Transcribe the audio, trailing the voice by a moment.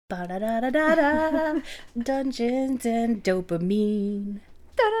Ba-da-da-da-da-da. Dungeons and dopamine.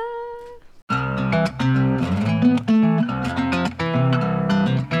 Ta-da!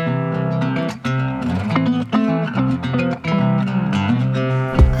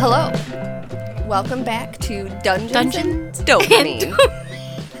 Hello. Welcome back to Dungeons and Dungeons Dopamine.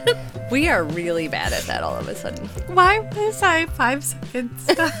 We are really bad at that all of a sudden. Why was I 5 seconds?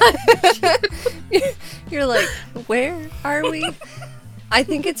 You're like, where are we? I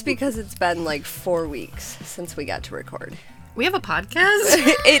think it's because it's been like 4 weeks since we got to record. We have a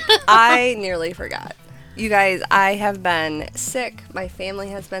podcast? I nearly forgot. You guys, I have been sick. My family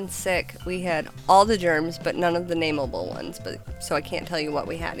has been sick. We had all the germs, but none of the nameable ones. So I can't tell you what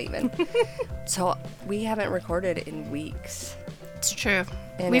we had even. So we haven't recorded in weeks. It's true.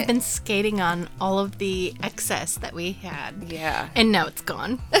 And We've been skating on all of the excess that we had. Yeah. And now it's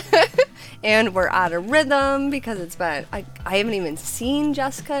gone. And we're out of rhythm because it's been... I haven't even seen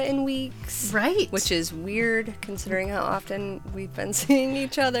Jessica in weeks. Right. Which is weird considering how often we've been seeing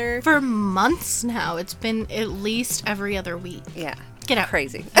each other. For months now. It's been at least every other week. Yeah. Get out.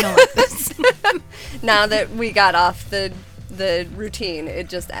 Crazy. I don't like this. Now that we got off the routine, it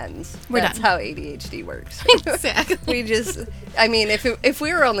just ends. That's done. how ADHD works. Exactly. We just... I mean, if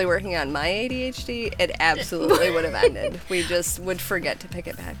we were only working on my ADHD, it absolutely would have ended. We just would forget to pick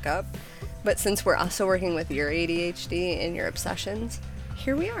it back up. But since we're also working with your ADHD and your obsessions,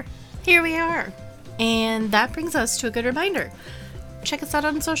 here we are. Here we are. And that brings us to a good reminder. Check us out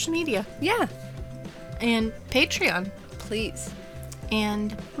on social media. Yeah. And Patreon. Please.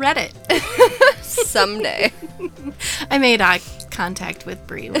 And Reddit. Someday. I made eye contact with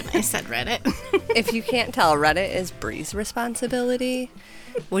Bree when I said Reddit. If you can't tell, Reddit is Bree's responsibility,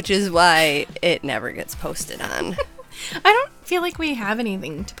 which is why it never gets posted on. I don't feel like we have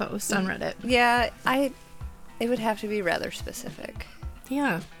anything to post on Reddit. Yeah, it would have to be rather specific.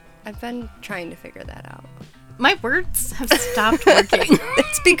 Yeah. I've been trying to figure that out. My words have stopped working.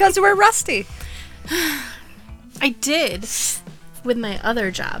 It's because we're rusty. I did with my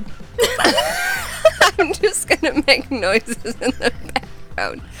other job. I'm just gonna make noises in the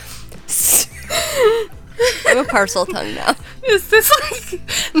background. I'm a parcel tongue now. Is this like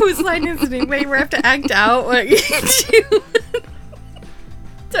whose line is it anyway? Where I have to act out what you do?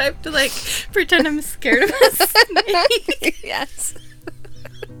 Do I have to like pretend I'm scared of a snake? Yes.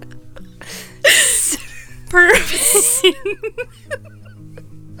 Perfect.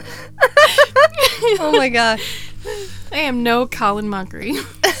 Oh my gosh. I am no Colin Mochrie.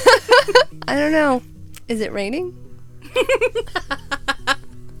 I don't know. Is it raining?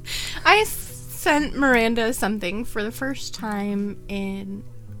 I sent Miranda something for the first time in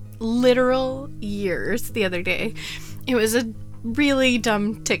literal years the other day. It was a really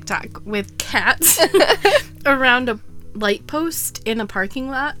dumb TikTok with cats around a light post in a parking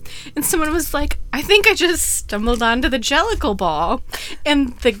lot, and someone was like, I think I just stumbled onto the Jellicle Ball,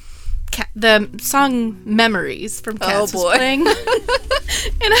 and the song Memories from Cats was playing.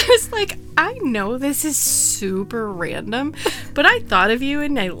 And I was like, I know this is super random, but I thought of you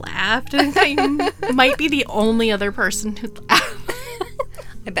and I laughed, and I might be the only other person who laughed.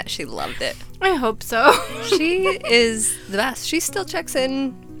 I bet she loved it. I hope so. She is the best. She still checks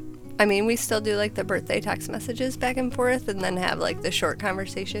in. I mean, we still do like the birthday text messages back and forth and then have like the short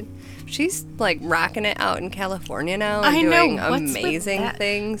conversation. She's like rocking it out in California now and doing amazing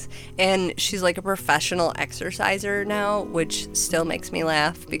things. And she's like a professional exerciser now, which still makes me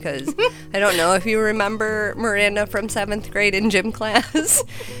laugh because I don't know if you remember Miranda from 7th grade in gym class,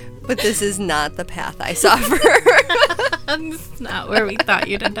 but this is not the path I saw for her. That's not where we thought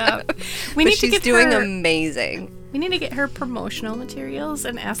you'd end up. She's doing amazing. We need to get her promotional materials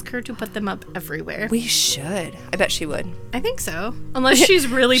and ask her to put them up everywhere. We should. I bet she would. I think so. Unless she's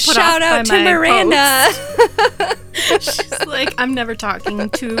really put Shout off out by to my Miranda. She's like, I'm never talking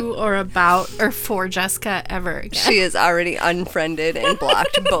to or about or for Jessica ever again. She has already unfriended and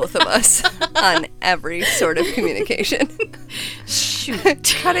blocked both of us on every sort of communication.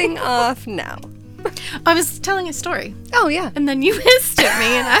 Shoot. Cutting off now. I was telling a story. Oh, yeah. And then you hissed at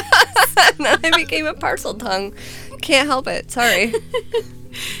me and I became a parcel tongue. Can't help it. Sorry.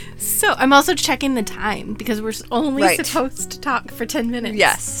 So I'm also checking the time because we're only supposed to talk for 10 minutes.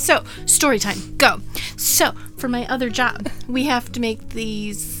 Yes. So story time. Go. So for my other job, we have to make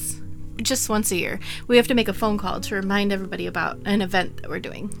these just once a year. We have to make a phone call to remind everybody about an event that we're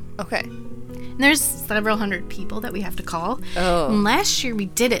doing. Okay. And there's several hundred people that we have to call. Oh. And last year we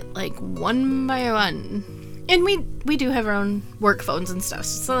did it like one by one. And we do have our own work phones and stuff.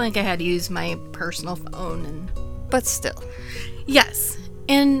 So it's not like I had to use my personal phone. But still. Yes.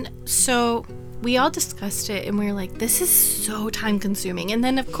 And so we all discussed it and we were like, this is so time consuming. And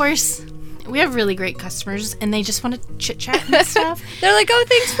then, of course, we have really great customers and they just want to chit chat and stuff. They're like, oh,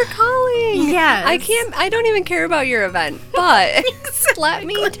 thanks for calling. Yes. I don't even care about your event, but let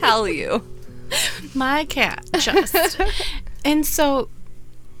me tell you. My cat just. And so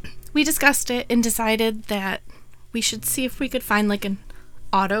we discussed it and decided that we should see if we could find like an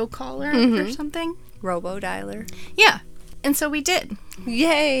auto caller or something. Robo-dialer. Yeah. And so we did.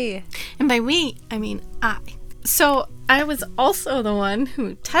 Yay. And by we, I mean I. So I was also the one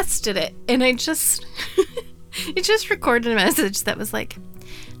who tested it. And I just, it just recorded a message that was like,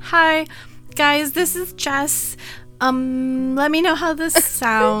 hi, guys, this is Jess. Let me know how this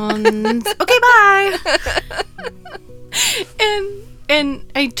sounds. Okay, bye.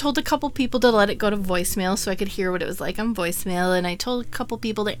 And I told a couple people to let it go to voicemail so I could hear what it was like on voicemail. And I told a couple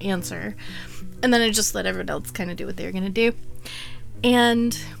people to answer. And then I just let everyone else kind of do what they were going to do.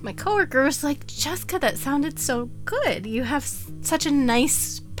 And my coworker was like, Jessica, that sounded so good. You have such a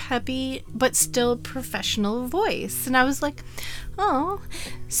nice, peppy, but still professional voice. And I was like, oh.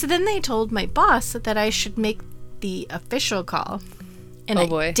 So then they told my boss that I should make the official call. And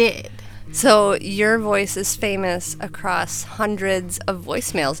I did. So your voice is famous across hundreds of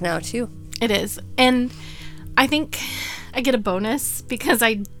voicemails now, too. It is. And I think I get a bonus because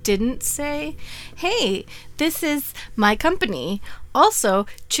I didn't say, hey, this is my company. Also,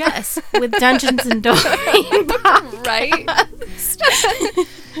 Jess with Dungeons and Domain podcast. Right?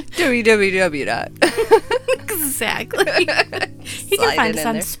 www. Exactly. You can find us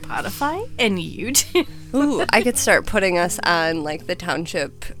on Spotify and YouTube. Ooh, I could start putting us on like the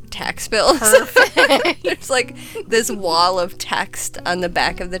township tax bills. Perfect. There's like this wall of text on the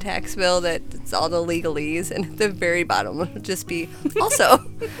back of the tax bill that it's all the legalese, and at the very bottom will just be also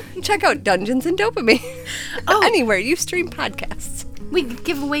check out Dungeons and Dopamine. Oh. Anywhere you stream podcasts. We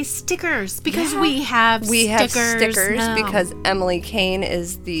give away stickers because we have stickers now. Because Emily Kane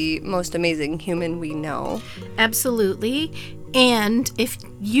is the most amazing human we know. Absolutely. And if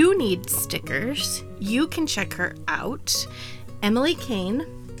you need stickers, you can check her out. Emily Kane,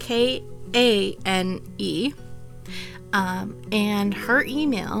 Kane. And her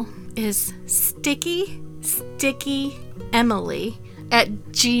email is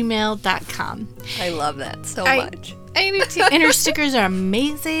stickyemily@gmail.com. I love that so much. I do too. And her stickers are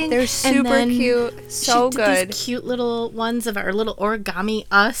amazing. They're super cute. So she good. did these cute little ones of our little origami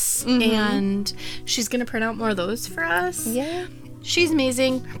us. And she's going to print out more of those for us. Yeah. She's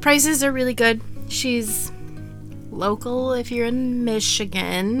amazing. Prices are really good. She's local if you're in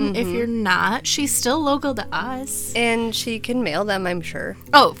Michigan. If you're not, she's still local to us. And she can mail them, I'm sure.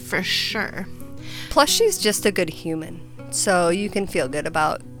 Oh, for sure. Plus, she's just a good human. So you can feel good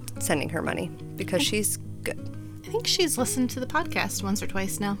about sending her money because she's good. I think she's listened to the podcast once or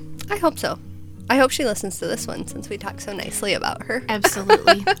twice now. I hope so. I hope she listens to this one since we talk so nicely about her.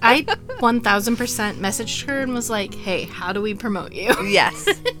 Absolutely. I 1000% messaged her and was like, hey, how do we promote you? Yes.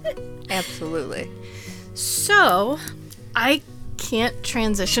 Absolutely. So, I can't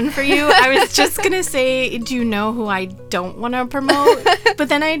transition for you. I was just going to say, do you know who I don't want to promote? But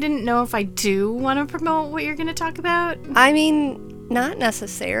then I didn't know if I do want to promote what you're going to talk about. I mean, not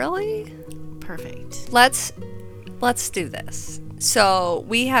necessarily. Perfect. Let's do this. So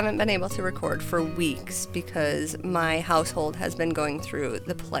we haven't been able to record for weeks because my household has been going through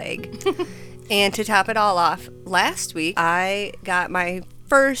the plague. And to top it all off, last week I got my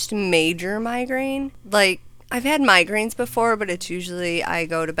first major migraine. Like, I've had migraines before, but it's usually I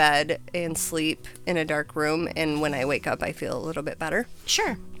go to bed and sleep in a dark room, and when I wake up I feel a little bit better.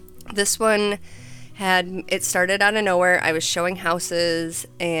 Sure. This one it started out of nowhere. I was showing houses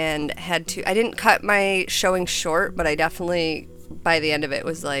and I didn't cut my showing short, but I definitely, by the end of it,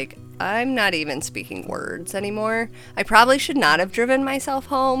 was like, I'm not even speaking words anymore. I probably should not have driven myself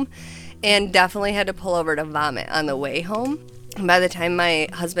home, and definitely had to pull over to vomit on the way home. And by the time my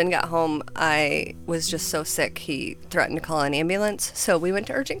husband got home, I was just so sick, he threatened to call an ambulance. So we went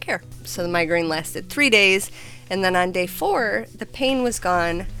to urgent care. So the migraine lasted 3 days. And then on day 4, the pain was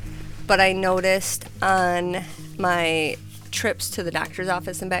gone. But I noticed on my trips to the doctor's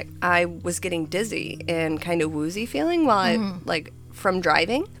office and back, I was getting dizzy and kind of woozy feeling while from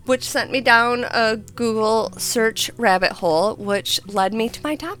driving, which sent me down a Google search rabbit hole, which led me to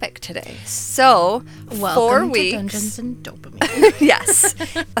my topic today. So, Welcome 4 to weeks. Dungeons and Dopamine. Yes.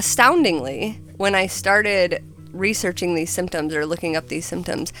 Astoundingly, when I started researching these symptoms or looking up these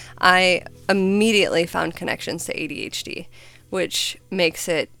symptoms, I immediately found connections to ADHD, which makes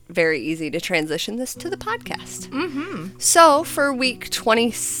it very easy to transition this to the podcast. So for week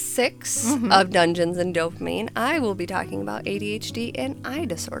 26 of Dungeons and Dopamine, I will be talking about ADHD and eye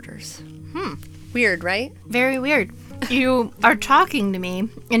disorders. Weird, right? Very weird. You are talking to me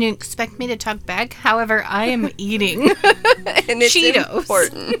and you expect me to talk back. However, I am eating And it's Cheetos.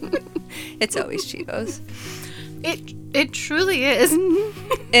 important. It's always Cheetos. It truly is.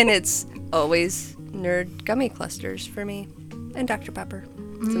 And it's always Nerd gummy clusters for me. And Dr. Pepper.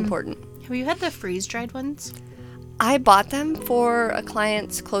 It's important. Have you had the freeze-dried ones? I bought them for a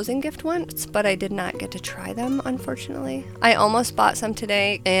client's closing gift once, but I did not get to try them, unfortunately. I almost bought some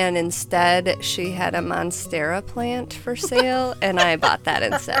today, and instead she had a Monstera plant for sale, and I bought that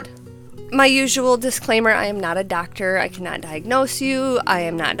instead. My usual disclaimer, I am not a doctor. I cannot diagnose you. I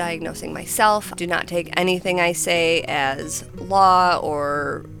am not diagnosing myself. Do not take anything I say as law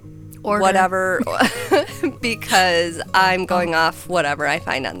or Order. whatever, because I'm going off whatever I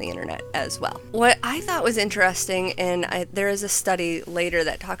find on the internet as well. What I thought was interesting, and there is a study later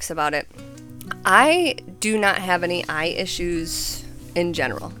that talks about it, I do not have any eye issues in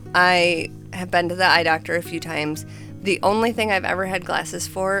general. I have been to the eye doctor a few times. The only thing I've ever had glasses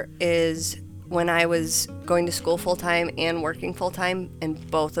for is when I was going to school full-time and working full-time,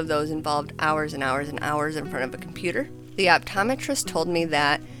 and both of those involved hours and hours and hours in front of a computer. The optometrist told me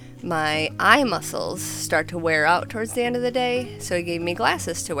that my eye muscles start to wear out towards the end of the day, so he gave me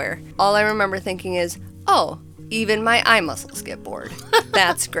glasses to wear. All I remember thinking is, oh, even my eye muscles get bored.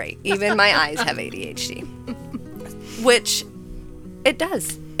 That's great. Even my eyes have ADHD. Which, it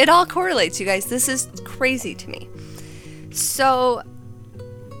does. It all correlates, you guys. This is crazy to me. So,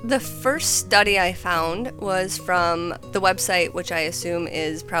 the first study I found was from the website, which I assume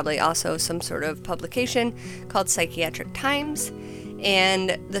is probably also some sort of publication called Psychiatric Times.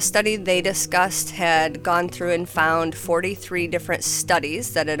 And the study they discussed had gone through and found 43 different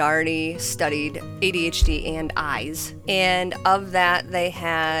studies that had already studied ADHD and eyes. And of that, they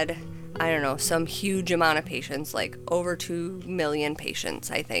had, I don't know, some huge amount of patients, like over 2 million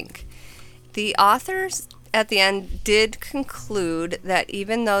patients, I think. The authors at the end did conclude that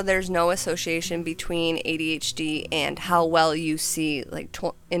even though there's no association between ADHD and how well you see, like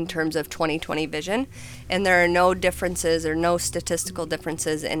in terms of 20/20 vision, and there are no differences or no statistical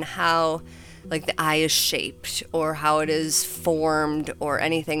differences in how like the eye is shaped or how it is formed or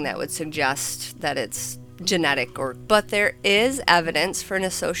anything that would suggest that it's genetic, but there is evidence for an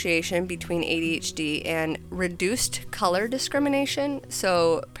association between ADHD and reduced color discrimination.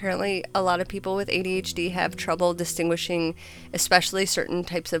 So apparently a lot of people with ADHD have trouble distinguishing especially certain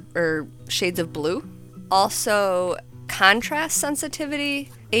types of or shades of blue. Also contrast sensitivity,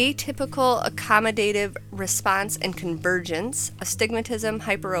 atypical accommodative response and convergence, astigmatism,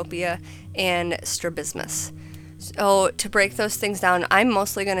 hyperopia, and strabismus. So to break those things down, I'm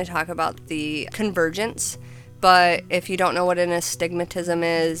mostly going to talk about the convergence, but if you don't know what an astigmatism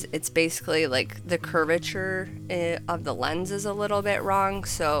is, it's basically like the curvature of the lens is a little bit wrong,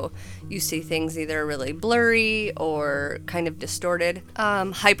 so you see things either really blurry or kind of distorted.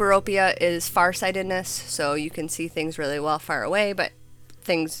 Hyperopia is farsightedness, so you can see things really well far away, but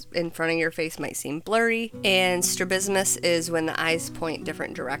things in front of your face might seem blurry. And strabismus is when the eyes point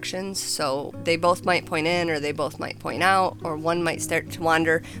different directions, so they both might point in or they both might point out, or one might start to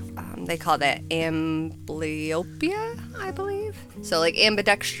wander. They call that amblyopia, I believe. So like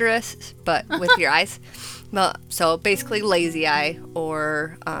ambidextrous, but with your eyes. Well, so basically lazy eye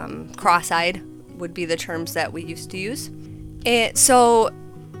or cross-eyed would be the terms that we used to use. So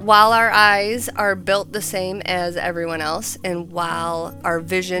while our eyes are built the same as everyone else, and while our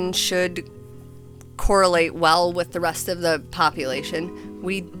vision should correlate well with the rest of the population,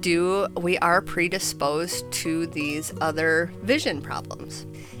 we are predisposed to these other vision problems.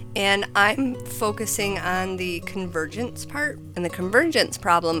 And I'm focusing on the convergence part. And the convergence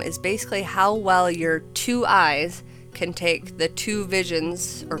problem is basically how well your two eyes can take the two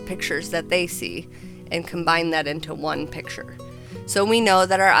visions or pictures that they see and combine that into one picture. So we know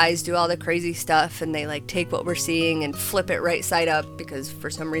that our eyes do all the crazy stuff, and they like take what we're seeing and flip it right side up because for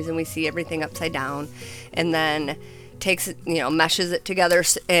some reason we see everything upside down, and then takes, meshes it together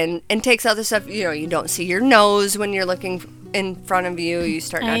and takes other stuff. You don't see your nose when you're looking in front of you. You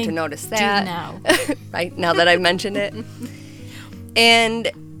start not to notice that. Now. Right, now that I've mentioned it. And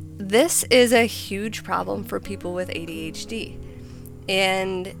this is a huge problem for people with ADHD.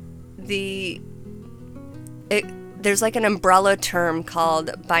 And there's like an umbrella term called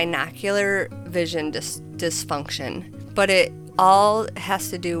binocular vision dysfunction, but it all has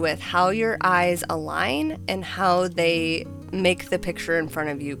to do with how your eyes align and how they make the picture in front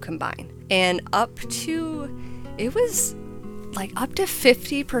of you combine. And up to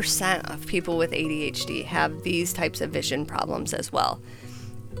 50% of people with ADHD have these types of vision problems as well.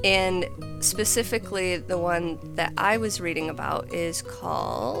 And specifically the one that I was reading about is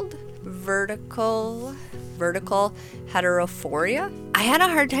called vertical heterophoria. I had a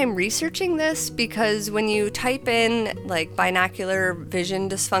hard time researching this because when you type in like binocular vision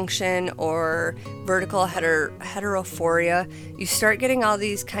dysfunction or vertical heterophoria, you start getting all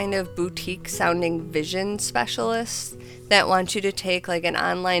these kind of boutique sounding vision specialists that want you to take like an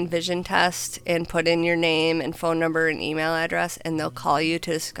online vision test and put in your name and phone number and email address, and they'll call you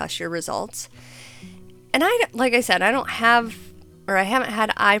to discuss your results. And like I said, I haven't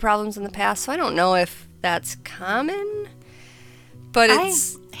had eye problems in the past, so I don't know if that's common, but I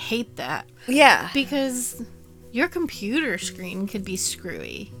hate that. Yeah. Because your computer screen could be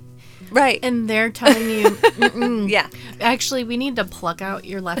screwy. Right. And they're telling you, yeah. Actually, we need to pluck out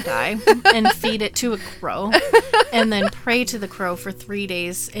your left eye and feed it to a crow and then pray to the crow for 3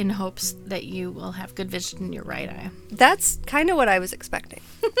 days in hopes that you will have good vision in your right eye. That's kind of what I was expecting.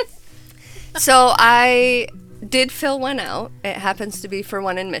 So I did fill one out. It happens to be for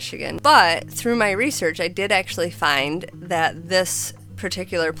one in Michigan. But through my research, I did actually find that this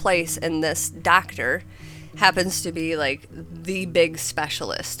particular place and this doctor happens to be like the big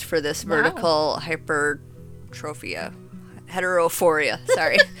specialist for this vertical heterophoria.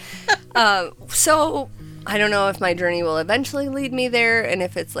 Sorry. So I don't know if my journey will eventually lead me there and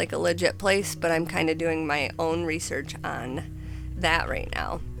if it's like a legit place, but I'm kind of doing my own research on that right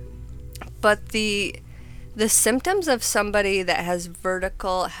now. But the symptoms of somebody that has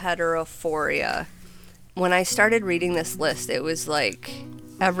vertical heterophoria, when I started reading this list, it was like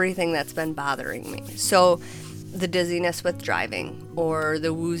everything that's been bothering me. So the dizziness with driving or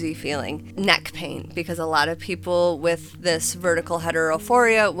the woozy feeling, neck pain, because a lot of people with this vertical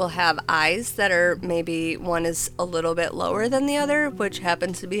heterophoria will have eyes that are maybe one is a little bit lower than the other, which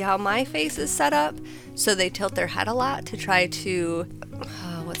happens to be how my face is set up. So they tilt their head a lot to try to,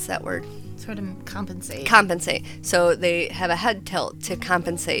 what's that word? Sort of compensate. So they have a head tilt to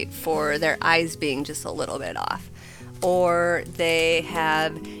compensate for their eyes being just a little bit off. Or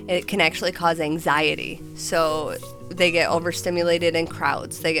it can actually cause anxiety. So they get overstimulated in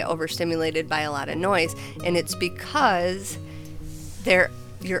crowds. They get overstimulated by a lot of noise. And it's because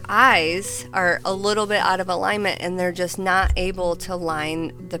your eyes are a little bit out of alignment and they're just not able to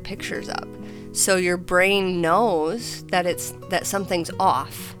line the pictures up. So your brain knows that something's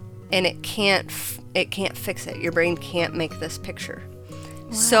off. And it can't fix it. Your brain can't make this picture.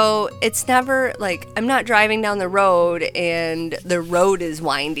 Wow. So it's never like I'm not driving down the road and the road is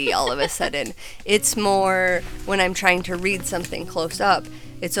windy all of a sudden. It's more when I'm trying to read something close up,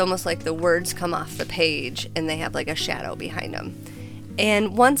 it's almost like the words come off the page and they have like a shadow behind them.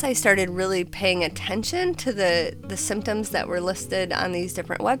 And once I started really paying attention to the symptoms that were listed on these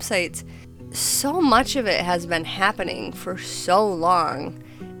different websites, so much of it has been happening for so long.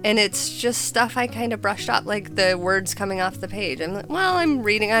 And it's just stuff I kind of brushed off, like the words coming off the page. I'm like, well, I'm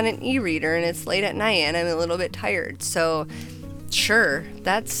reading on an e-reader and it's late at night and I'm a little bit tired. So sure,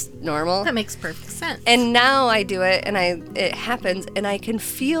 that's normal. That makes perfect sense. And now I do it and it happens and I can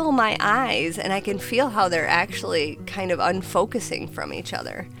feel my eyes and I can feel how they're actually kind of unfocusing from each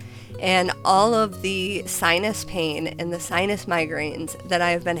other. And all of the sinus pain and the sinus migraines that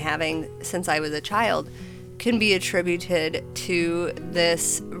I've been having since I was a child can be attributed to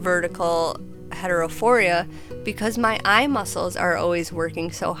this vertical heterophoria because my eye muscles are always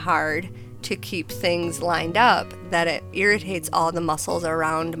working so hard to keep things lined up that it irritates all the muscles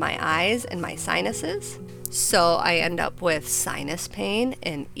around my eyes and my sinuses. So I end up with sinus pain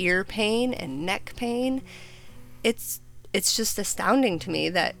and ear pain and neck pain. It's just astounding to me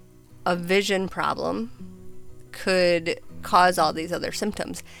that a vision problem could cause all these other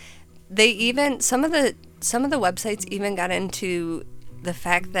symptoms. Some of the websites even got into the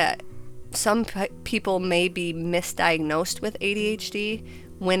fact that some people may be misdiagnosed with ADHD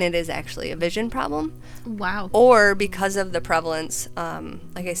when it is actually a vision problem. Wow. Or because of the prevalence,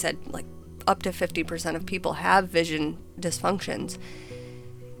 like I said, like up to 50% of people have vision dysfunctions.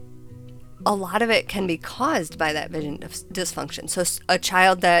 A lot of it can be caused by that vision dysfunction. So a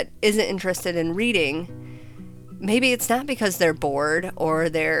child that isn't interested in reading, maybe it's not because they're bored or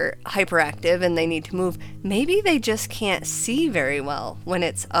they're hyperactive and they need to move. Maybe they just can't see very well when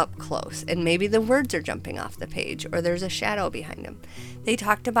it's up close, and maybe the words are jumping off the page or there's a shadow behind them. They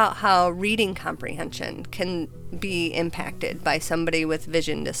talked about how reading comprehension can be impacted by somebody with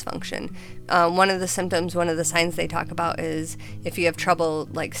vision dysfunction. One of the signs they talk about is if you have trouble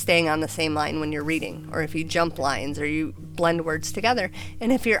like staying on the same line when you're reading, or if you jump lines or you blend words together.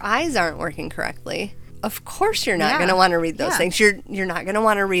 And if your eyes aren't working correctly, of course you're not going to want to read those things. You're not going to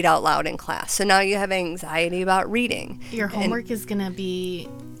want to read out loud in class. So now you have anxiety about reading. Your homework is going to be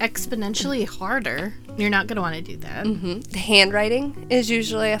exponentially harder You're not going to want to do that. The handwriting is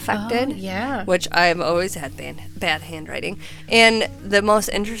usually affected. Oh, yeah. Which I've always had bad handwriting. And the most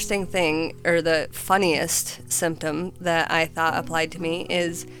interesting thing, or the funniest symptom that I thought applied to me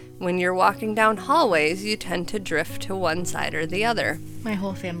is when you're walking down hallways, you tend to drift to one side or the other. My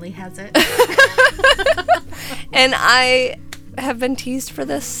whole family has it. And I have been teased for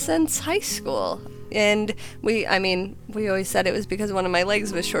this since high school. And we always said it was because one of my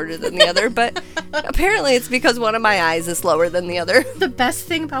legs was shorter than the other, but apparently it's because one of my eyes is lower than the other. The best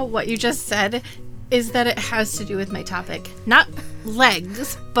thing about what you just said is that it has to do with my topic. Not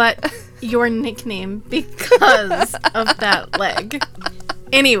legs, but your nickname because of that leg.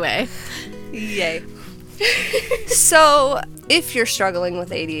 Anyway. Yay. So, if you're struggling with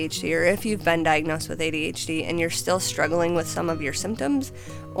ADHD, or if you've been diagnosed with ADHD and you're still struggling with some of your symptoms,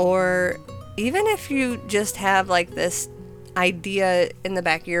 or even if you just have like this idea in the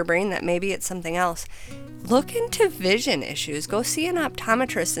back of your brain that maybe it's something else, look into vision issues. Go see an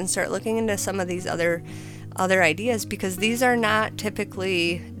optometrist and start looking into some of these other ideas, because these are not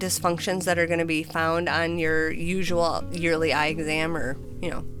typically dysfunctions that are going to be found on your usual yearly eye exam, or,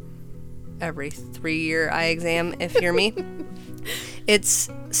 every 3-year eye exam if you're me. It's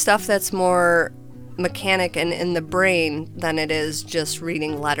stuff that's more mechanic and in the brain than it is just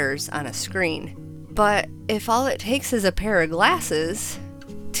reading letters on a screen. But if all it takes is a pair of glasses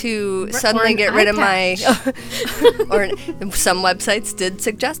to suddenly get rid of my or some websites did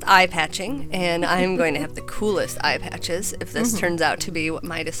suggest eye patching, and I'm going to have the coolest eye patches if this turns out to be what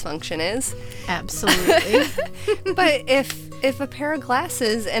my dysfunction is. Absolutely. But if a pair of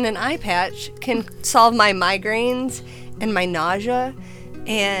glasses and an eye patch can solve my migraines and my nausea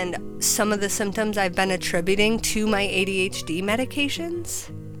and some of the symptoms I've been attributing to my ADHD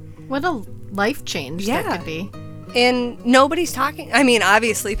medications. What a life change that could be. And nobody's talking. I mean,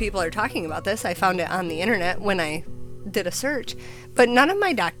 obviously people are talking about this. I found it on the internet when I did a search. But none of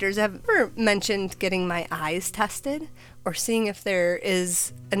my doctors have ever mentioned getting my eyes tested or seeing if there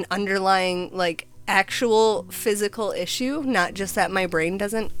is an underlying, like, actual physical issue, not just that my brain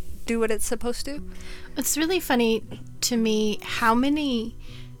doesn't do what it's supposed to. It's really funny to me how many,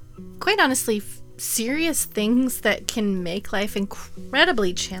 quite honestly, serious things that can make life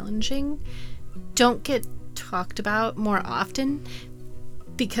incredibly challenging don't get talked about more often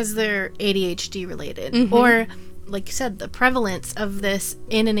because they're ADHD related. Or, like you said, the prevalence of this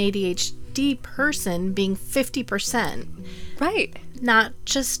in an ADHD person being 50%. Right. Not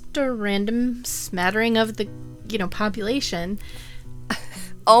just a random smattering of the, population.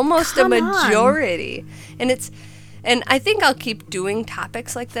 Almost Come a on. majority. And I think I'll keep doing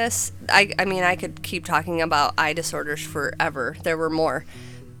topics like this. I mean, I could keep talking about eye disorders forever. There were more.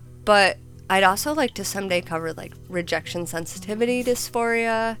 But I'd also like to someday cover, like, rejection sensitivity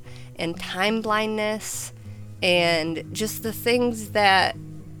dysphoria and time blindness and just the things that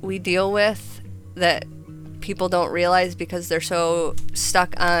we deal with that people don't realize because they're so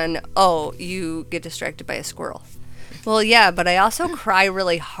stuck on, oh, you get distracted by a squirrel. Well, yeah, but I also cry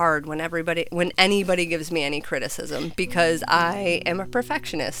really hard when anybody gives me any criticism, because I am a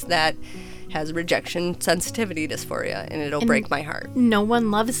perfectionist that has rejection sensitivity dysphoria, and it'll break my heart. No one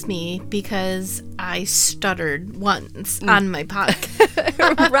loves me because I stuttered once on my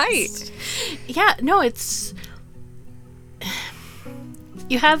podcast. Right. Yeah, no, it's...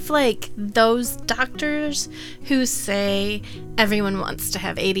 You have, like, those doctors who say everyone wants to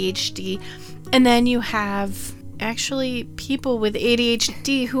have ADHD, and then you have actually people with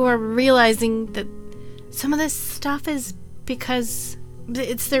ADHD who are realizing that some of this stuff is because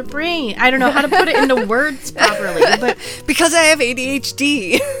it's their brain. I don't know how to put it into words properly, but because I have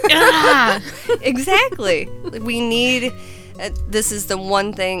ADHD. Exactly. We need... this is the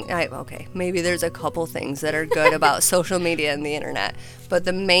one thing... maybe there's a couple things that are good about social media and the internet, but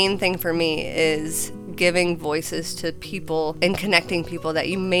the main thing for me is giving voices to people and connecting people that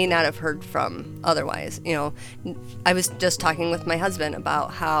you may not have heard from otherwise. I was just talking with my husband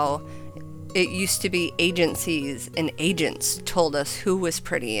about how it used to be agencies and agents told us who was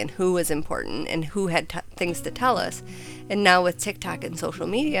pretty and who was important and who had things to tell us. And now with TikTok and social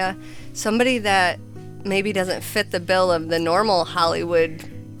media, somebody that maybe doesn't fit the bill of the normal Hollywood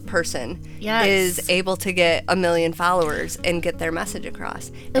person is able to get 1 million followers and get their message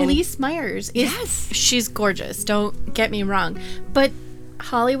across. Elise Myers she's gorgeous, don't get me wrong, but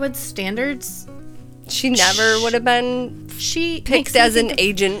Hollywood standards, she never would have been picked as an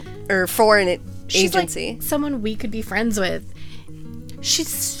agent or for an agency. Like someone we could be friends with. She's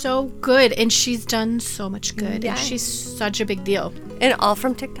so good, and she's done so much good, and she's such a big deal. And all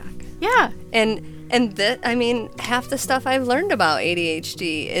from TikTok. Yeah. And And I mean, half the stuff I've learned about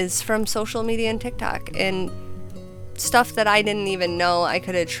ADHD is from social media and TikTok, and stuff that I didn't even know I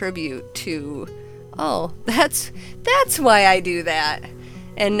could attribute to, oh, that's why I do that.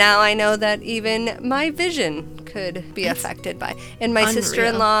 And now I know that even my vision could be affected by. And my unreal.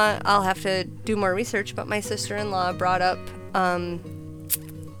 sister-in-law, I'll have to do more research, but my sister-in-law brought up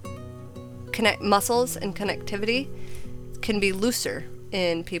muscles and connectivity can be looser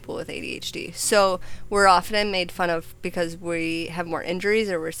in people with ADHD. So we're often made fun of because we have more injuries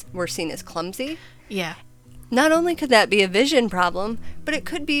or we're seen as clumsy. Yeah. Not only could that be a vision problem, but it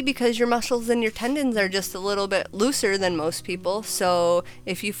could be because your muscles and your tendons are just a little bit looser than most people. So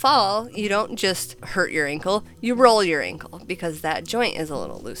if you fall, you don't just hurt your ankle, you roll your ankle because that joint is a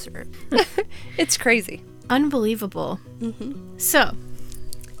little looser. It's crazy. Unbelievable. So,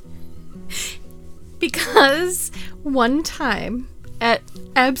 because one time at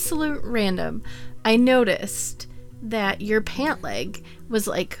absolute random, I noticed that your pant leg was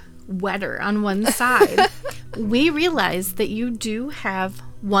like wetter on one side. We realized that you do have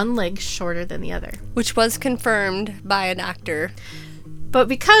one leg shorter than the other. Which was confirmed by a doctor. But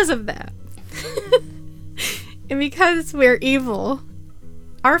because of that, and because we're evil,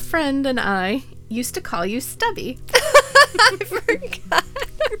 our friend and I used to call you Stubby. I forgot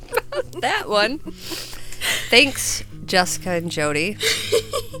about that one. Thanks, Jessica and Jody.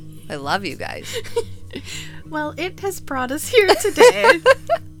 I love you guys. Well, it has brought us here today,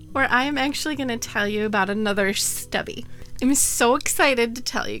 where I am actually going to tell you about another Stubby. I'm so excited to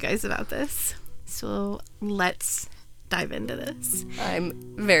tell you guys about this. So let's dive into this.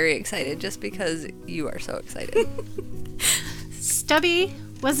 I'm very excited just because you are so excited. Stubby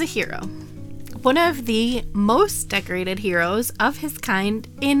was a hero. One of the most decorated heroes of his kind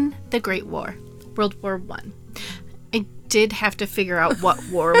in the Great War, World War I. I did have to figure out what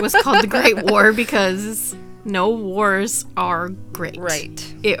war was called the Great War because no wars are great.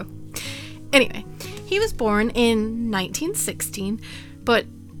 Right. Ew. Anyway, he was born in 1916, but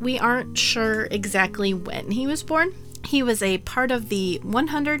we aren't sure exactly when he was born. He was a part of the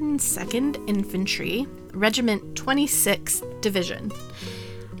 102nd Infantry, Regiment 26th Division.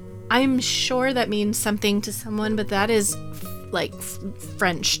 I'm sure that means something to someone, but that is like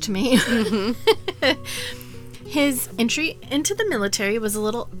French to me. His entry into the military was a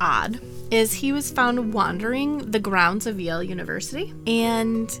little odd, as he was found wandering the grounds of Yale University,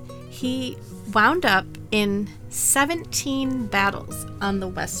 and he wound up in 17 battles on the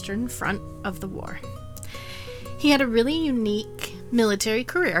Western Front of the war. He had a really unique military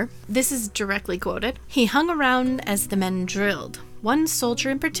career. This is directly quoted. He hung around as the men drilled. One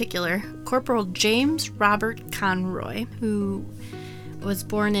soldier in particular, Corporal James Robert Conroy, who was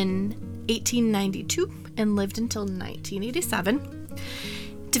born in 1892 and lived until 1987,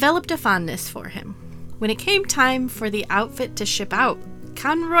 developed a fondness for him. When it came time for the outfit to ship out,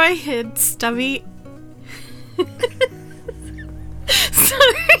 Conroy hid Stubby...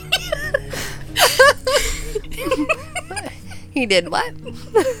 Sorry. He did what?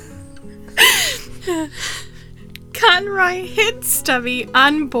 Conroy hid Stubby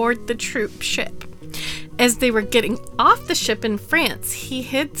on board the troop ship. As they were getting off the ship in France, he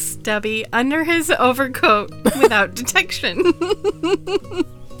hid Stubby under his overcoat without detection.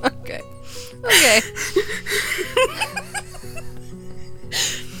 Okay. Okay.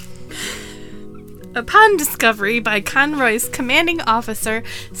 Upon discovery by Conroy's commanding officer,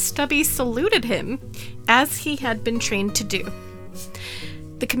 Stubby saluted him, as he had been trained to do.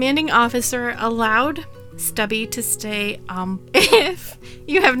 The commanding officer allowed Stubby to stay. If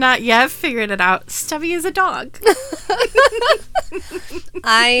you have not yet figured it out, Stubby is a dog.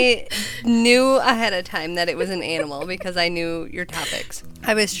 I knew ahead of time that it was an animal because I knew your topics.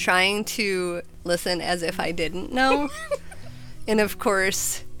 I was trying to listen as if I didn't know. And of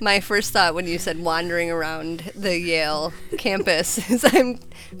course, my first thought when you said wandering around the Yale campus is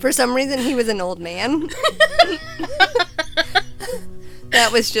for some reason he was an old man.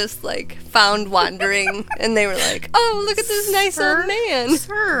 That was just like found wandering, and they were like, "Oh, look at this nice old man.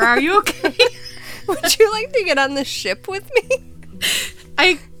 Sir, are you okay?" Would you like to get on the ship with me?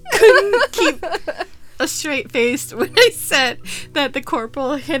 I couldn't keep a straight face when I said that the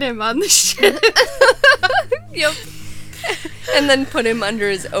corporal hit him on the ship. Yep. And then put him under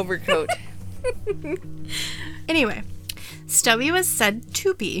his overcoat. Anyway, Stubby was said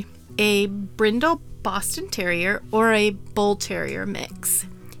to be a brindle Boston Terrier or a Bull Terrier mix.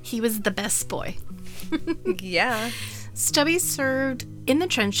 He was the best boy. Yeah. Stubby served in the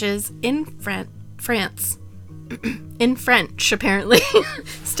trenches in France in French, apparently.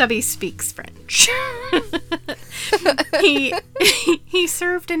 Stubby speaks French. He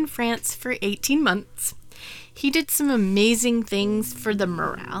served in France for 18 months. He did some amazing things for the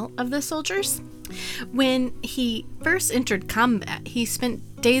morale of the soldiers. When he first entered combat, he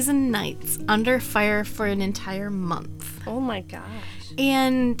spent days and nights under fire for an entire month. Oh my gosh.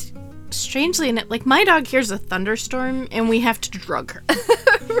 And strangely enough, like, my dog hears a thunderstorm and we have to drug her.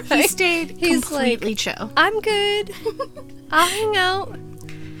 Right. He stayed He's completely chill. I'm good. I'll hang out.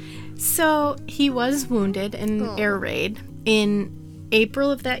 So he was wounded in air raid in April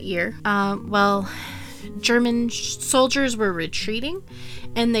of that year. German soldiers were retreating,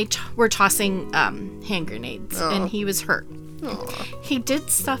 and they were tossing hand grenades, and he was hurt. He did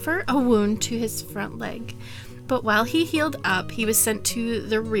suffer a wound to his front leg, but while he healed up, he was sent to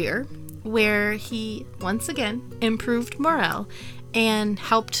the rear, where he once again improved morale and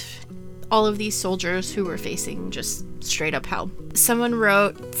helped all of these soldiers who were facing just straight up hell. Someone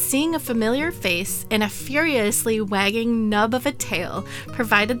wrote, "Seeing a familiar face and a furiously wagging nub of a tail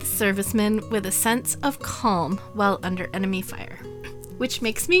provided the servicemen with a sense of calm while under enemy fire." Which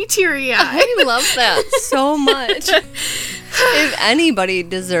makes me teary-eyed. I love that so much. If anybody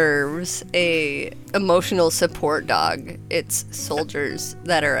deserves a emotional support dog, it's soldiers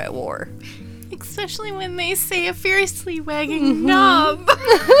that are at war. Especially when they say a furiously wagging nub.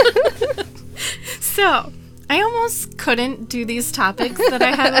 So, I almost couldn't do these topics that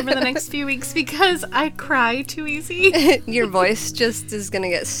I have over the next few weeks because I cry too easy. Your voice just is going to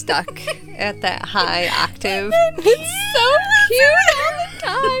get stuck at that high octave. It's so cute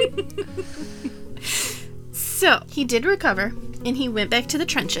all the time. So, he did recover, and he went back to the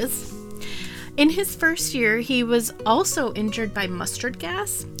trenches. In his first year, he was also injured by mustard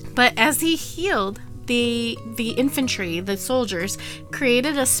gas, but as he healed, the infantry, the soldiers,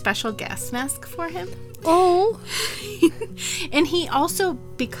 created a special gas mask for him. Oh. And he also,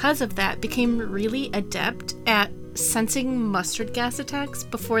 because of that, became really adept at sensing mustard gas attacks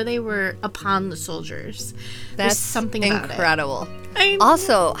before they were upon the soldiers. That's There's something about incredible. I know.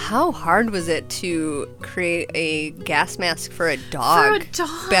 Also, how hard was it to create a gas mask for a dog? For a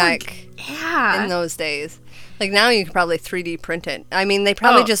dog. Back Yeah. in those days. Like, now you could probably 3D print it. I mean, they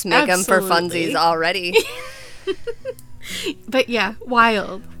probably just make them for absolutely. funsies already. But yeah,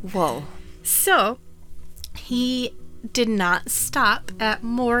 wild. Whoa. So, he did not stop at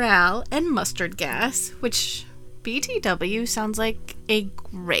morale and mustard gas, which BTW sounds like a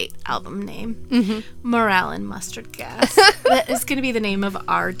great album name. Mm-hmm. Morale and Mustard Gas. That is going to be the name of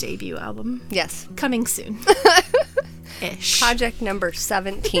our debut album. Yes. Coming soon. Ish. Project number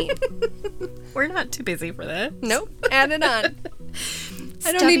 17. We're not too busy for that. Nope. Add it on.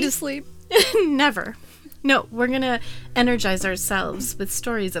 I don't need to sleep. Never. No, we're going to energize ourselves with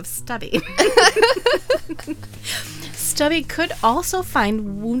stories of Stubby. Stubby could also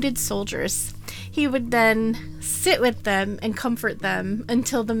find wounded soldiers. He would then sit with them and comfort them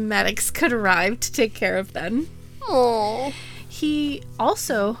until the medics could arrive to take care of them. Aww. He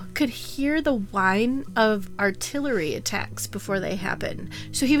also could hear the whine of artillery attacks before they happen.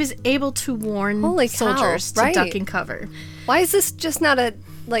 So he was able to warn Holy cow, soldiers to right. duck and cover. Why is this just not a,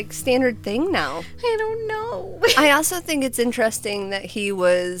 standard thing now? I don't know. I also think it's interesting that he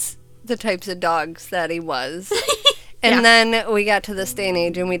was the types of dogs that he was. And then we got to this day and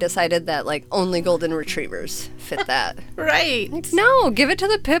age and we decided that, only golden retrievers fit that. Right. No, give it to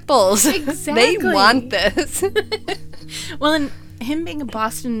the pit bulls. Exactly. They want this. Well, and him being a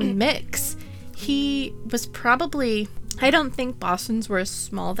Boston mix, he was probably... I don't think Bostons were as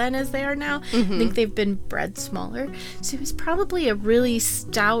small then as they are now. Mm-hmm. I think they've been bred smaller. So he was probably a really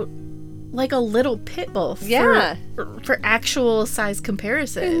stout, like a little pit bull for actual size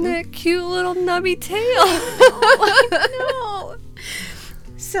comparison. And that cute little nubby tail. I know.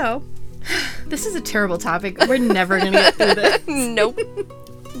 So, this is a terrible topic. We're never going to get through this. Nope.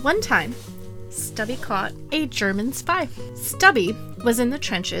 One time, Stubby caught a German spy. Stubby was in the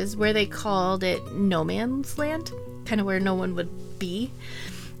trenches where they called it no man's land, kind of where no one would be.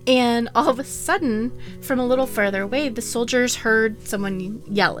 And all of a sudden, from a little further away, the soldiers heard someone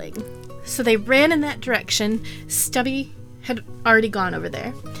yelling. So they ran in that direction. Stubby had already gone over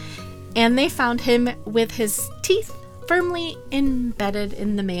there. And they found him with his teeth firmly embedded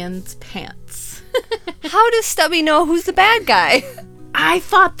in the man's pants. How does Stubby know who's the bad guy? I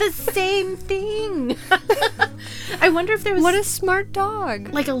thought the same thing. I wonder if there was... What a smart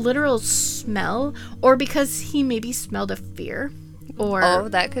dog. Like a literal smell, or because he maybe smelled a fear, or... Oh,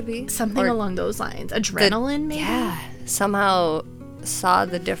 that could be. Something Or along those lines. Adrenaline, maybe? Yeah. Somehow saw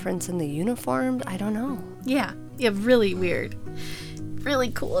the difference in the uniforms. I don't know. Yeah, really weird.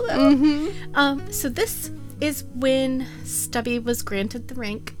 Really cool, though. Mm-hmm. So this is when Stubby was granted the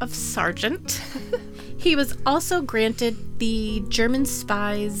rank of sergeant. He was also granted the German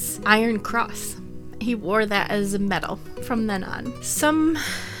spy's Iron Cross. He wore that as a medal from then on.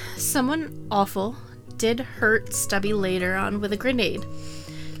 Someone awful did hurt Stubby later on with a grenade,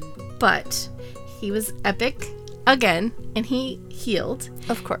 but he was epic again, and he healed.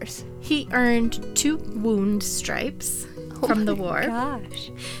 Of course. He earned 2 wound stripes from the war. Gosh.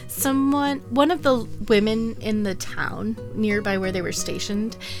 One of the women in the town nearby where they were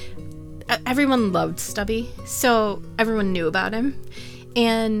stationed, everyone loved Stubby, so everyone knew about him.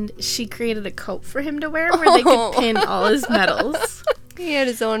 And she created a coat for him to wear where they could pin all his medals. He had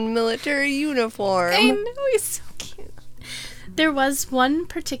his own military uniform. I know, he's so cute. There was one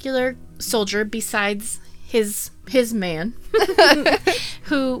particular soldier besides his man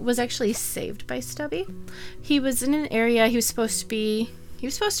who was actually saved by Stubby. He was in an area he was supposed to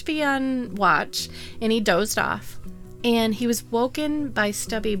be on watch, and he dozed off. And he was woken by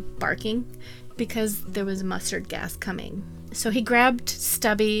Stubby barking because there was mustard gas coming. So he grabbed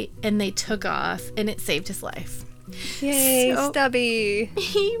Stubby and they took off, and it saved his life. Yay, So- Stubby.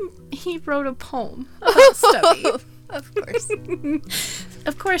 He wrote a poem about Stubby. Of course.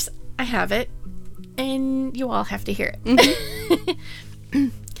 Of course, I have it, and you all have to hear it.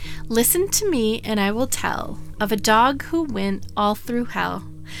 Listen to me, and I will tell of a dog who went all through hell.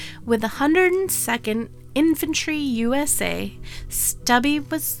 With the 102nd Infantry USA, Stubby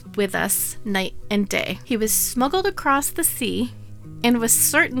was with us night and day. He was smuggled across the sea and was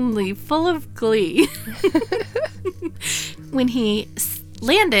certainly full of glee. When he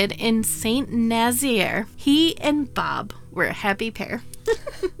landed in St. Nazaire, he and Bob were a happy pair.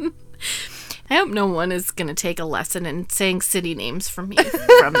 I hope no one is going to take a lesson in saying city names from me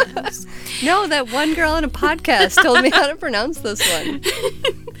from this. No, that one girl on a podcast told me how to pronounce this one.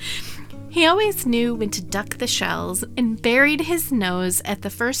 He always knew when to duck the shells and buried his nose at the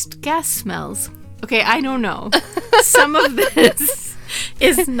first gas smells. Okay, I don't know. Some of this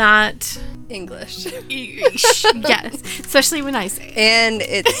is not English. yes, especially when I say it. And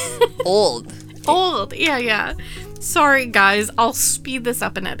it's old. Old. Yeah. Sorry, guys. I'll speed this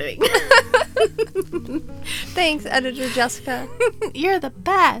up in editing. Thanks, Editor Jessica. You're the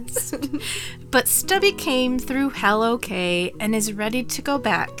best. But Stubby came through hell okay and is ready to go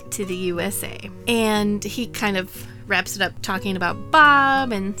back to the USA. And he kind of wraps it up talking about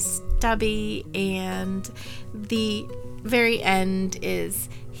Bob and Stubby, and the very end is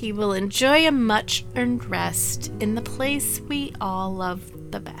he will enjoy a much earned rest in the place we all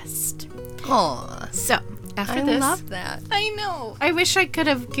love the best. Aw, So, after I this, love that. I know. I wish I could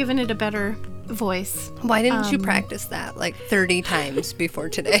have given it a better voice. Why didn't you practice that like 30 times before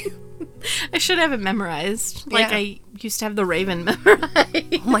today? I should have it memorized. Like Yeah. I used to have the Raven memorized.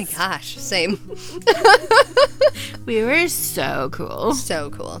 Oh my gosh, same. We were so cool. So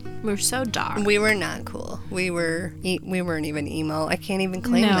cool. We're so dark. We were not cool. We weren't even emo. I can't even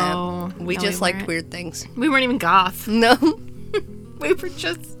claim No. that. We No, just we liked weren't. weird things. We weren't even goth. No, We were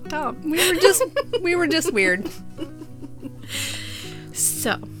just dumb. we were just weird.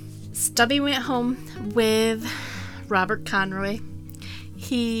 So, Stubby went home with Robert Conroy.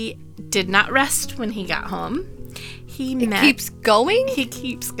 He did not rest when he got home. He Keeps going? He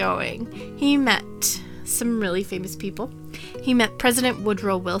keeps going. He met some really famous people. He met President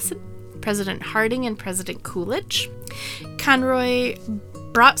Woodrow Wilson, President Harding, and President Coolidge. Conroy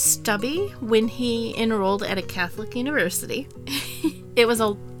brought Stubby when he enrolled at a Catholic university. It was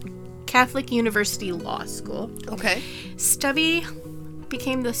a Catholic university law school. Okay. Stubby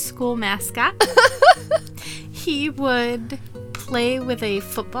became the school mascot. He would play with a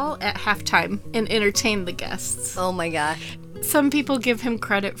football at halftime and entertain the guests. Oh my gosh. Some people give him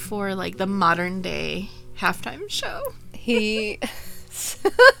credit for like the modern day halftime show. He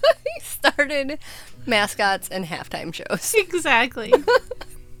started mascots and halftime shows. Exactly.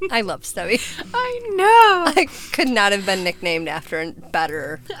 I love Stubby. I know. I could not have been nicknamed after a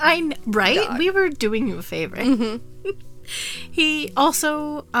better. Right? Dog. We were doing you a favor. He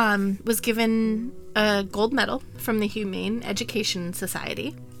also was given a gold medal from the Humane Education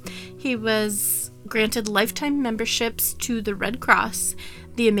Society. He was granted lifetime memberships to the Red Cross,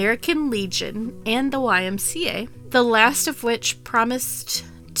 the American Legion, and the YMCA, the last of which promised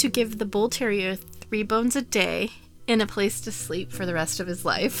to give the bull terrier 3 bones a day and a place to sleep for the rest of his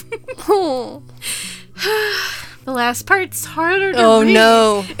life. Oh, The last part's harder to oh read.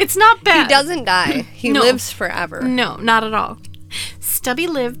 no. It's not bad. He doesn't die. He No. lives forever. No, not at all. Stubby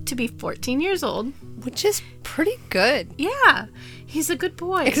lived to be 14 years old. Which is pretty good. Yeah, he's a good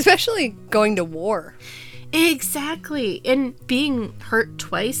boy. Especially going to war. Exactly. And being hurt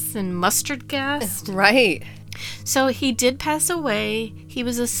twice and mustard gassed. Right. So he did pass away. He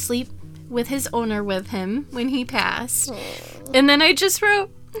was asleep with his owner with him when he passed. Aww. And then I just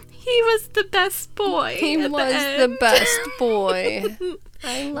wrote, he was the best boy. He was the best boy.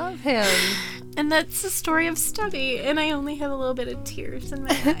 I love him. And that's the story of Stubby. And I only have a little bit of tears in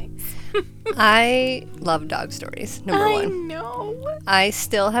my eyes. I love dog stories, number one. I know. I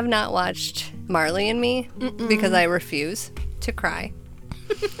still have not watched Marley and Me because I refuse to cry.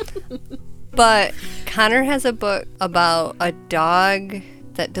 But Connor has a book about a dog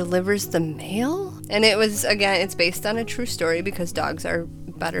that delivers the mail. And it was, again, it's based on a true story because dogs are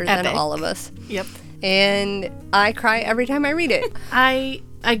better than all of us. Yep. And I cry every time I read it. I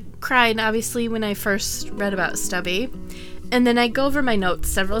cried, obviously, when I first read about Stubby. And then I go over my notes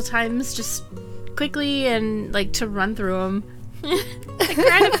several times just quickly and, like, to run through them. I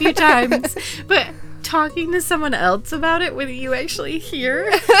cried a few times. But talking to someone else about it when you actually hear,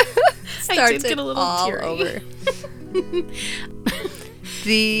 I did get a little teary. Over.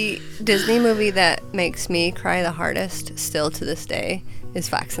 The Disney movie that makes me cry the hardest still to this day is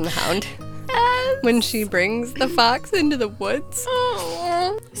Fox and the Hound. Yes. When she brings the fox into the woods.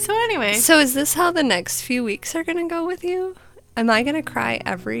 Oh. So anyway. So is this how the next few weeks are going to go with you? Am I going to cry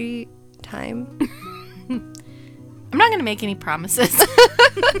every time? I'm not going to make any promises.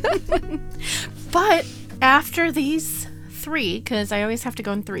 But after these 3, because I always have to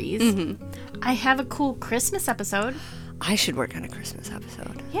go in 3s, I have a cool Christmas episode. I should work on a Christmas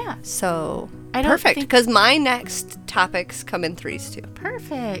episode. Yeah. So, I don't perfect, think- because my next topics come in 3s too.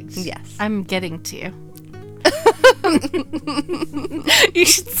 Perfect. Yes. I'm getting to you. You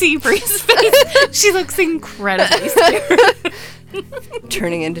should see Bree's face. She looks incredibly scared.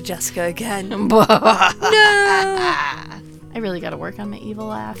 Turning into Jessica again. No. No! I really got to work on my evil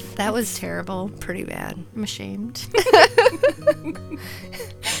laugh. That was terrible. Pretty bad. I'm ashamed.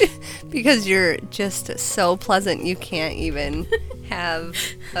 Because you're just so pleasant, you can't even have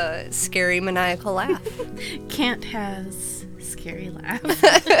a scary maniacal laugh. Can't has scary laugh.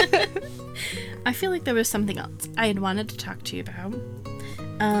 I feel like there was something else I had wanted to talk to you about.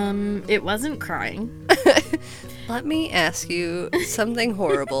 It wasn't crying. Let me ask you something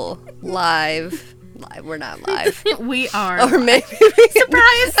horrible. Live. We're not live. We are. Or maybe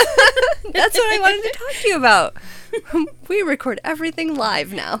Surprise! That's what I wanted to talk to you about. We record everything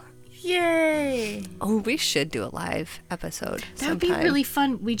live now. Yay! Oh, we should do a live episode That would be sometime. really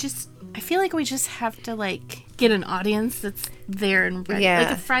fun. I feel like we just have to, like, get an audience that's there and ready. Yeah.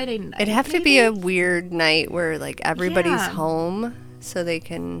 Like a Friday night. It'd have to be a weird night where, like, everybody's Yeah. home so they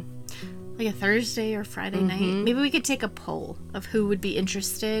can... Like a Thursday or Friday night. Maybe we could take a poll of who would be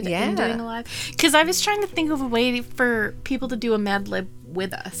interested Yeah. in doing a live. Because I was trying to think of a way for people to do a Mad Lib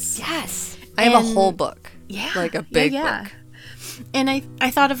with us. Yes! I have a And- whole book. Yeah. Like a big yeah. book. And I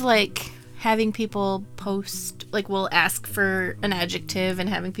thought of, like, having people post, like, we'll ask for an adjective and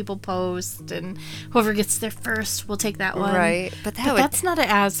having people post, and whoever gets there first, we'll take that one. Right. But But that's not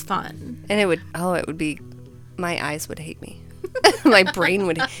as fun. And it would be, my eyes would hate me. My brain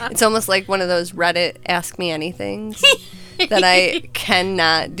would, it's almost like one of those Reddit Ask Me Anythings that I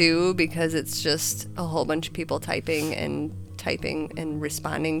cannot do because it's just a whole bunch of people typing and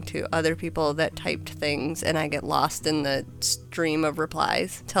responding to other people that typed things, and I get lost in the stream of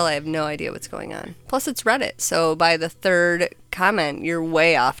replies till I have no idea what's going on. Plus it's Reddit, so by the 3rd comment, you're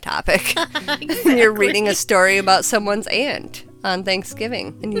way off topic. You're reading a story about someone's aunt on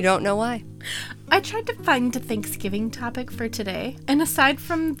Thanksgiving, and you don't know why. I tried to find a Thanksgiving topic for today, and aside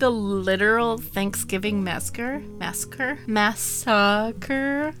from the literal Thanksgiving massacre,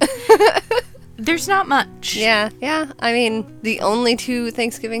 there's not much. Yeah. I mean, the only 2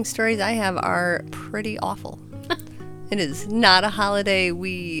 Thanksgiving stories I have are pretty awful. It is not a holiday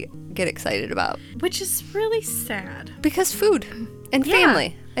we get excited about. Which is really sad. Because food and Yeah.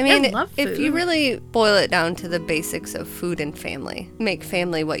 family. I mean, I love if you food. really boil it down to the basics of food and family, make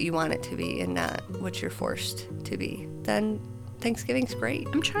family what you want it to be and not what you're forced to be, then Thanksgiving's great.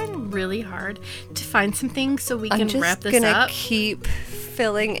 I'm trying really hard to find something so we can I'm just wrap this gonna up. keep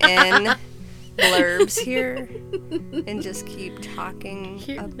filling in blurbs here and just keep talking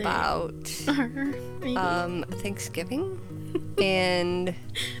Here they about Maybe. Thanksgiving. And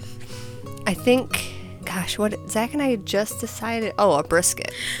I think, gosh, what Zach and I had just decided. Oh, a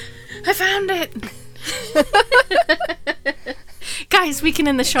brisket. I found it. Guys, we can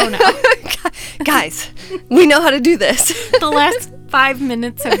end the show now. Guys, we know how to do this. The last 5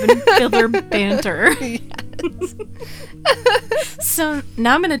 minutes have been filler banter. So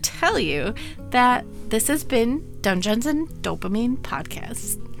now I'm going to tell you that this has been Dungeons and Dopamine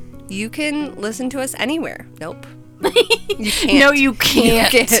Podcast. you can listen to us anywhere. Nope. You can't. No, you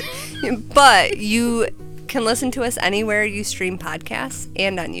can't. But you can listen to us anywhere you stream podcasts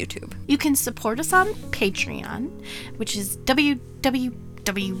and on YouTube. You can support us on Patreon, which is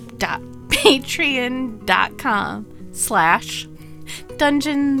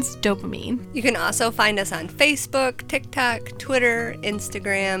www.patreon.com/Dungeons Dopamine. You can also find us on Facebook, TikTok, Twitter,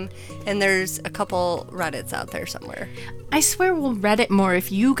 Instagram, and there's a couple Reddits out there somewhere. I swear we'll Reddit more if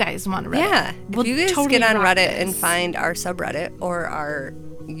you guys want to Reddit. Yeah. We'll if you guys totally get on rock Reddit this. and find our subreddit or our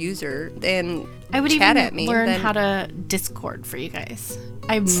user and I would chat even at me, learn then how to Discord for you guys.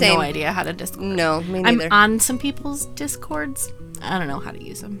 I have Same. no idea how to Discord. No, me I'm neither. on some people's Discords. I don't know how to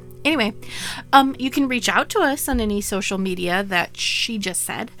use them. Anyway, you can reach out to us on any social media that she just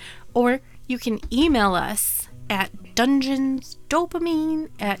said, or you can email us at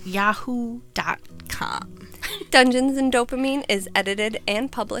dungeonsdopamine@yahoo.com. Dungeons and Dopamine is edited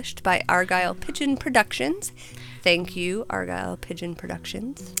and published by Argyle Pigeon Productions. Thank you, Argyle Pigeon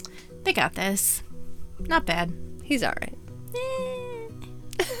Productions. They got this. Not bad. He's all right.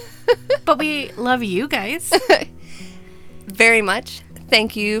 But we love you guys. Very much.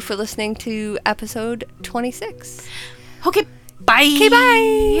 Thank you for listening to episode 26. Okay, bye. Okay,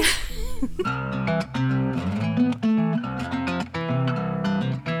 bye.